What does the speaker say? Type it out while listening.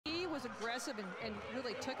was aggressive and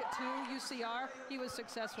really took it to UCR, he was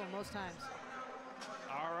successful most times.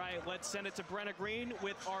 All right, let's send it to Brenna Green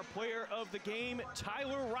with our player of the game,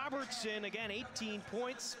 Tyler Robertson. Again, 18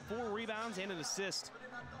 points, 4 rebounds, and an assist.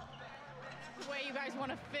 The way you guys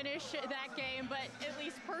want to finish that game, but at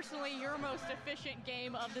least personally, your most efficient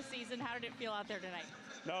game of the season. How did it feel out there tonight?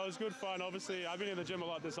 No, it was good fun. Obviously, I've been in the gym a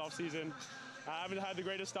lot this offseason. I haven't had the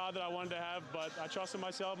greatest start that I wanted to have, but I trusted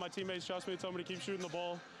myself. My teammates trust me, told me to keep shooting the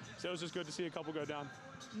ball. So it was just good to see a couple go down.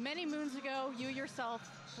 Many moons ago, you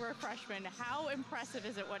yourself were a freshman. How impressive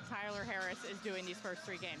is it what Tyler Harris is doing these first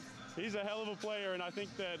 3 games? He's a hell of a player, and I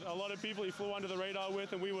think that a lot of people he flew under the radar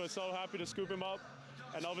with, and we were so happy to scoop him up.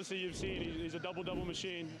 And obviously you've seen he's a double-double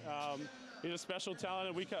machine. He's a special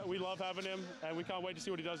talent, and we love having him, and we can't wait to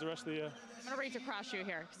see what he does the rest of the year. I'm going to reach across you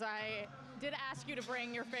here, because I did ask you to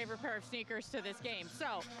bring your favorite pair of sneakers to this game.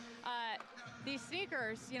 So these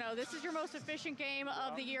sneakers, you know, this is your most efficient game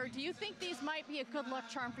of the year. Do you think these might be a good luck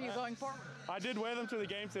charm for you going forward? I did wear them to the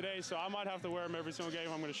game today, so I might have to wear them every single game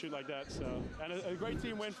I'm going to shoot like that. So, and a great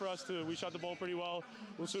team win for us, too. We shot the ball pretty well.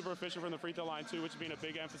 We're super efficient from the free throw line, too, which has been a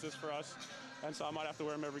big emphasis for us. And so I might have to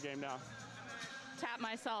wear them every game now. Tap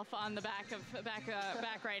myself on the back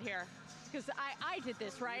right here, because I did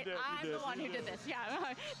this, right? I'm the one who did this. Yeah.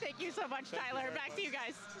 Thank you so much, Tyler. Back to you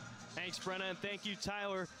guys. Thanks, Brenna, and thank you,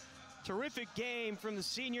 Tyler. Terrific game from the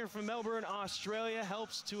senior from Melbourne, Australia.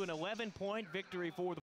 Helps to an 11-point victory for the